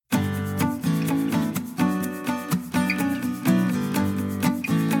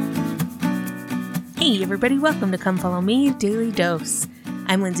Hey everybody, welcome to Come Follow Me Daily Dose.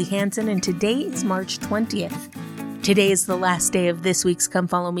 I'm Lindsay Hansen and today is March 20th. Today is the last day of this week's Come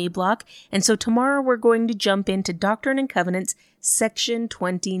Follow Me block, and so tomorrow we're going to jump into Doctrine and Covenants, section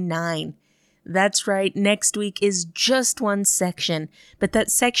 29. That's right, next week is just one section, but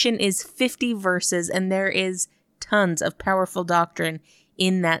that section is 50 verses and there is tons of powerful doctrine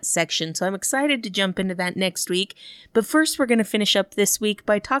in that section. So I'm excited to jump into that next week. But first, we're going to finish up this week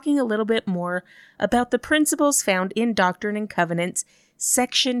by talking a little bit more about the principles found in Doctrine and Covenants,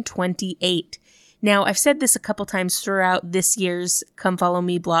 section 28. Now, I've said this a couple times throughout this year's Come Follow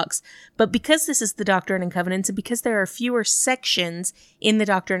Me blocks, but because this is the Doctrine and Covenants, and because there are fewer sections in the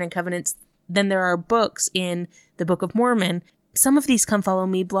Doctrine and Covenants than there are books in the Book of Mormon, some of these Come Follow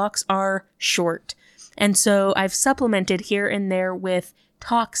Me blocks are short. And so I've supplemented here and there with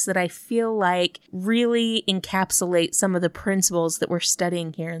talks that I feel like really encapsulate some of the principles that we're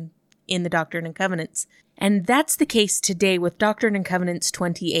studying here in the Doctrine and Covenants. And that's the case today with Doctrine and Covenants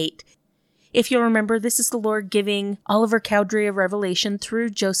 28. If you'll remember, this is the Lord giving Oliver Cowdery a revelation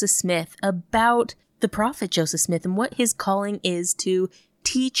through Joseph Smith about the prophet Joseph Smith and what his calling is to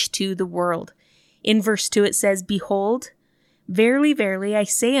teach to the world. In verse 2 it says, "Behold, verily, verily, I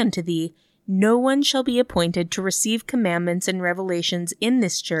say unto thee, no one shall be appointed to receive commandments and revelations in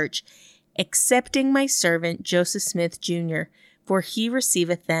this church, excepting my servant Joseph Smith Jr., for he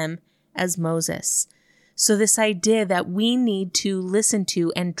receiveth them as Moses." So this idea that we need to listen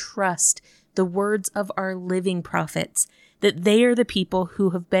to and trust the words of our living prophets, that they are the people who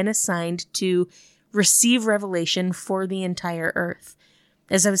have been assigned to receive revelation for the entire earth.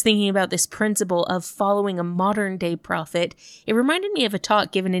 As I was thinking about this principle of following a modern-day prophet, it reminded me of a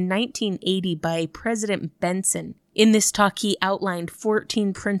talk given in 1980 by President Benson. In this talk, he outlined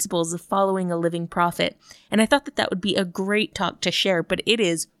 14 principles of following a living prophet, and I thought that would be a great talk to share, but it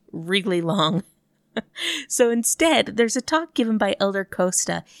is really long. So instead, there's a talk given by Elder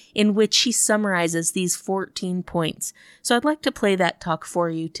Costa in which he summarizes these 14 points. So I'd like to play that talk for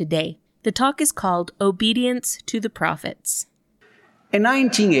you today. The talk is called Obedience to the Prophets. In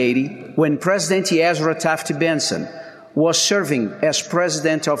 1980, when President Ezra Taft Benson was serving as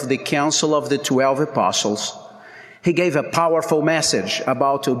president of the Council of the 12 Apostles, he gave a powerful message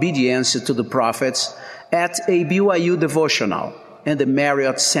about obedience to the prophets at a BYU devotional in the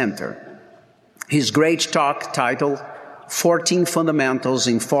Marriott Center. His great talk, titled 14 Fundamentals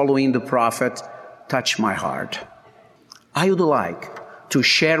in Following the Prophet, touched my heart. I would like to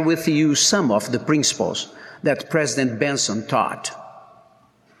share with you some of the principles that President Benson taught.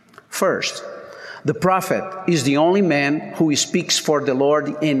 First, the prophet is the only man who speaks for the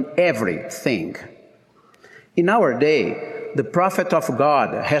Lord in everything. In our day, the prophet of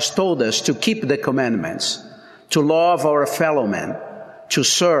God has told us to keep the commandments, to love our fellow men, to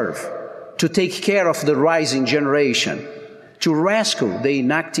serve, to take care of the rising generation, to rescue the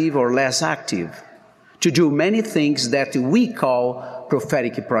inactive or less active, to do many things that we call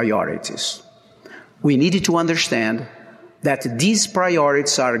prophetic priorities. We need to understand that these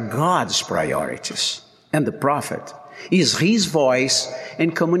priorities are God's priorities, and the prophet is his voice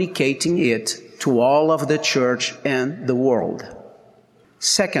in communicating it to all of the church and the world.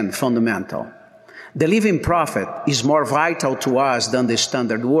 Second fundamental, the living prophet is more vital to us than the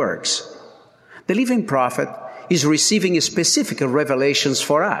standard works. The living prophet is receiving specific revelations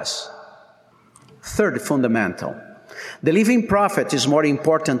for us. Third fundamental, the living prophet is more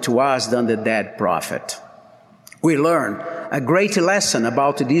important to us than the dead prophet. We learn a great lesson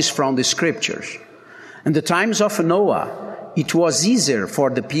about this from the scriptures. In the times of Noah, it was easier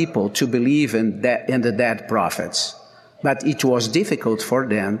for the people to believe in the dead prophets, but it was difficult for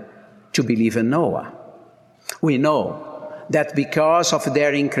them to believe in Noah. We know that because of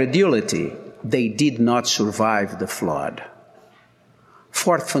their incredulity, they did not survive the flood.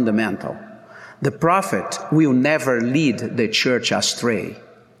 Fourth fundamental, the prophet will never lead the church astray.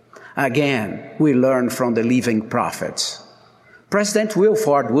 Again, we learn from the living prophets. President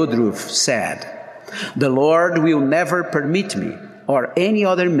Wilford Woodruff said, "The Lord will never permit me or any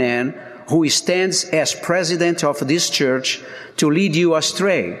other man who stands as president of this church to lead you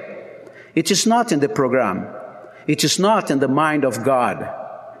astray. It is not in the program. It is not in the mind of God.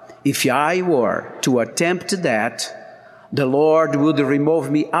 If I were to attempt that, the Lord would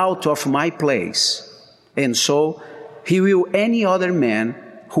remove me out of my place. And so he will any other man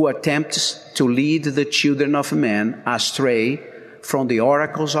who attempts to lead the children of men astray from the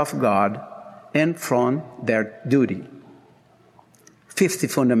oracles of God and from their duty." Fifth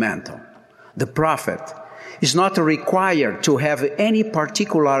fundamental, the prophet is not required to have any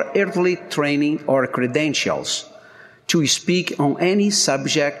particular earthly training or credentials to speak on any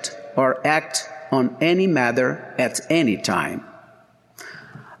subject or act on any matter at any time.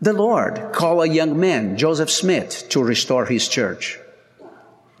 The Lord called a young man, Joseph Smith, to restore his church.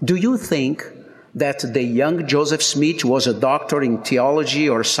 Do you think that the young Joseph Smith was a doctor in theology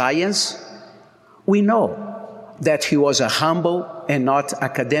or science? We know that he was a humble and not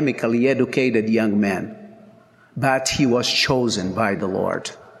academically educated young man, but he was chosen by the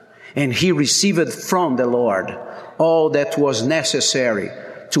Lord, and he received from the Lord all that was necessary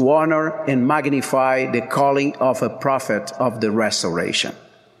to honor and magnify the calling of a prophet of the restoration.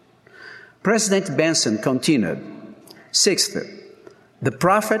 President Benson continued, Sixth, the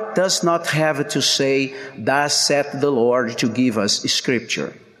prophet does not have to say, "Thus saith the Lord," to give us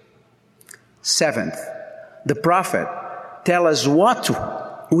scripture. Seventh, the prophet tells us what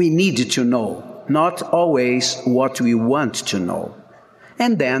we need to know, not always what we want to know.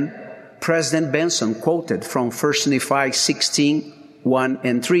 And then President Benson quoted from 1 Nephi 16, 1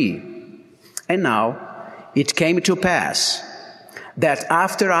 and 3. And now it came to pass that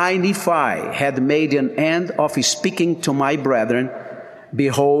after I, Nephi, had made an end of speaking to my brethren,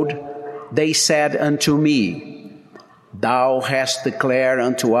 behold, they said unto me, Thou hast declared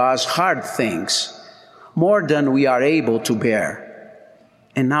unto us hard things, more than we are able to bear.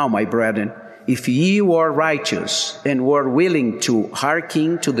 And now, my brethren, if ye were righteous and were willing to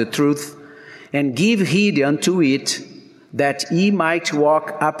hearken to the truth and give heed unto it, that ye might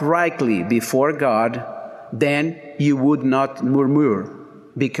walk uprightly before God, then ye would not murmur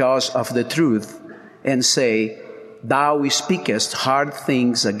because of the truth and say, Thou speakest hard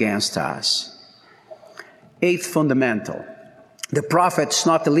things against us. Eighth fundamental, the prophet is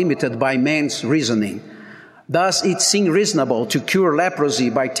not limited by man's reasoning. Thus, it seemed reasonable to cure leprosy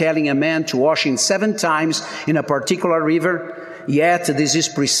by telling a man to wash in 7 times in a particular river. Yet, this is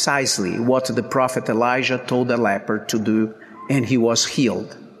precisely what the prophet Elijah told the leper to do, and he was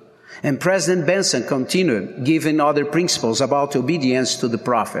healed. And President Benson continued, giving other principles about obedience to the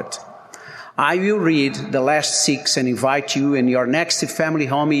prophet. I will read the last 6 and invite you in your next family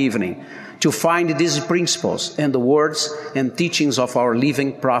home evening to find these principles and the words and teachings of our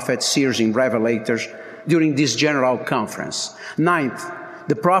living prophets, seers, and revelators during this general conference. Ninth,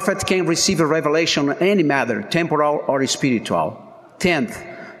 the prophet can receive a revelation on any matter, temporal or spiritual. 10th,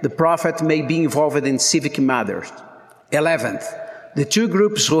 the prophet may be involved in civic matters. 11th, the 2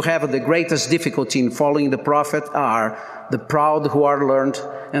 groups who have the greatest difficulty in following the prophet are the proud who are learned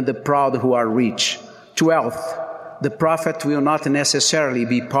and the proud who are rich. 12th, the prophet will not necessarily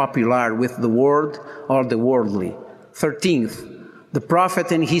be popular with the world or the worldly. 13th, the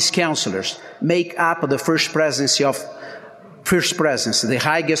prophet and his counselors make up the first presence, the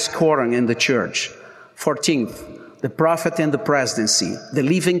highest quorum in the church. 14th, the prophet and the presidency, the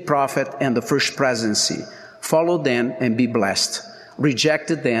living prophet and the first presidency. Follow them and be blessed. Reject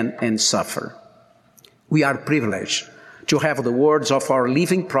them and suffer. We are privileged to have the words of our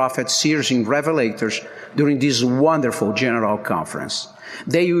living prophets, seers, and revelators during this wonderful general conference.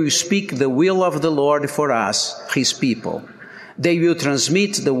 They will speak the will of the Lord for us, his people. They will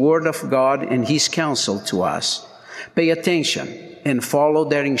transmit the word of God and his counsel to us. Pay attention and follow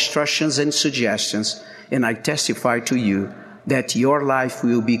their instructions and suggestions, and I testify to you that your life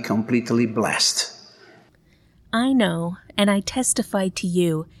will be completely blessed. I know, and I testify to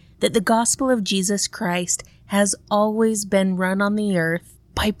you, that the gospel of Jesus Christ has always been run on the earth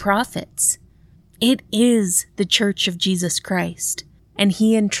by prophets. It is the Church of Jesus Christ, and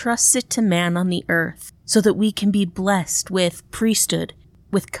he entrusts it to man on the earth so that we can be blessed with priesthood,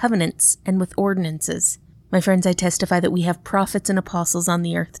 with covenants, and with ordinances. My friends, I testify that we have prophets and apostles on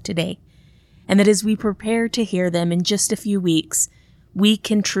the earth today, and that as we prepare to hear them in just a few weeks, we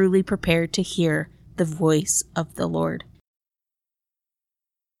can truly prepare to hear the voice of the Lord.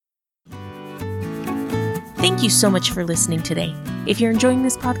 Thank you so much for listening today. If you're enjoying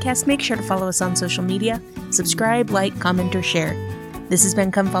this podcast, make sure to follow us on social media, subscribe, like, comment, or share. This has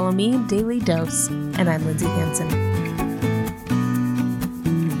been Come Follow Me, Daily Dose, and I'm Lindsay Hansen.